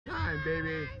time,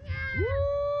 baby. Woo!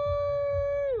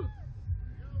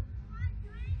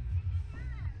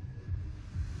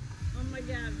 Oh my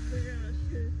God, we're gonna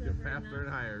shoot this. Get faster and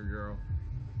higher, girl.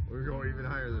 We're going even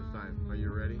higher this time. Are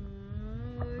you ready?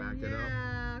 Back it up.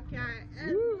 Yeah, okay.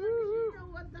 And Woo, let woo, me woo. know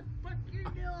what the fuck you're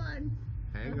doing.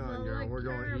 Hang That's on, all girl. I We're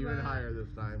going care even about. higher this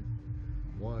time.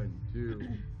 1, 2.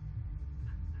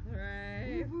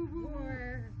 3, Woo, woo, woo,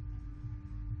 4.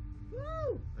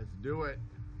 Woo! Let's do it.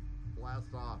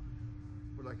 Blast off.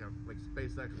 We're like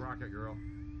SpaceX rocket, girl.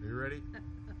 Are you ready?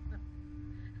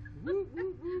 Woo,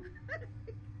 woo, woo.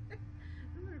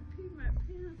 I'm gonna pee my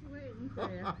pants waiting for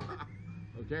you.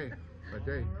 Okay.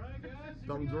 Okay. All right, guys.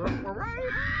 Thumbs are up. All right.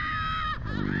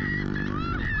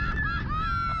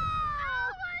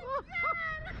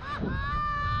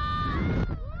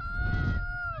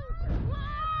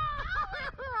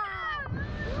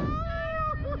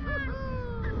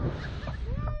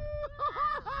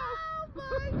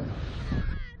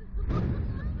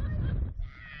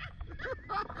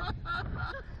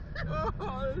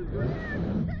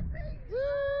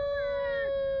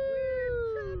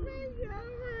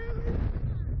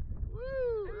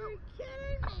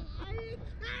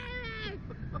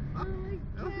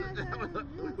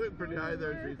 We went pretty high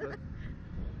there, Teresa.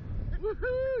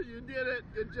 Woohoo! You did it.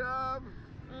 Good job.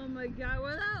 Oh my God!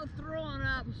 Without throwing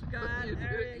up, Scott. You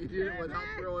did it without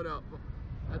throwing up.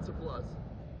 That's a plus.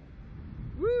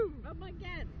 Woo! Oh my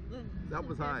God! That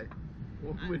was high.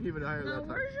 We went even higher No, that time.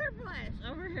 where's your place?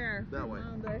 Over here. That way.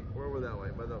 We're over that way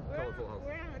by the telephone house.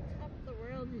 We're on the top of the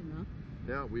world, you know.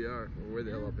 Yeah, we are. We're way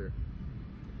the hell up here.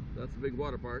 That's the big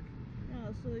water park.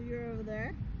 Yeah, so you're over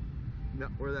there? No,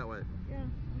 we're that way. Yeah,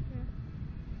 okay.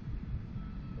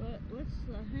 What's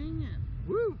the hang-up?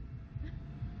 Woo!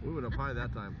 We went up high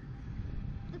that time.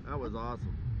 That was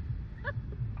awesome.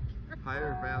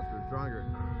 Higher, faster, stronger.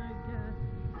 Oh my God.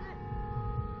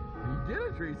 You did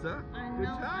it, Teresa. I know, Good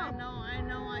job. I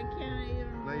know, I can't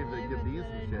even Now you have to believe give it these that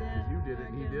some I shit because you did it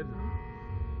and he fucking didn't.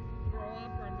 Grow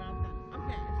up or nothing.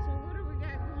 Okay, so what do we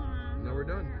got going on? Now we're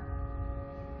done. here?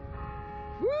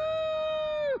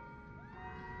 Woo!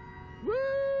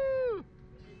 Woo!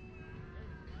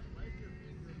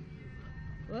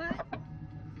 What?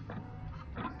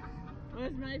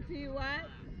 Was my feet what?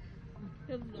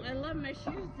 Because I left my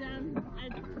shoes on. I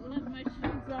left my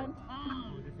shoes on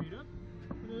town. Your feet up.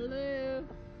 Hello.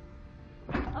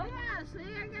 Oh yeah,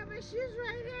 see, I got my shoes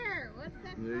right here. What the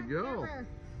fuck There you go. ever?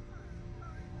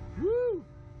 Woo!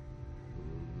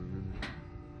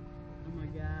 Oh my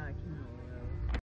God, I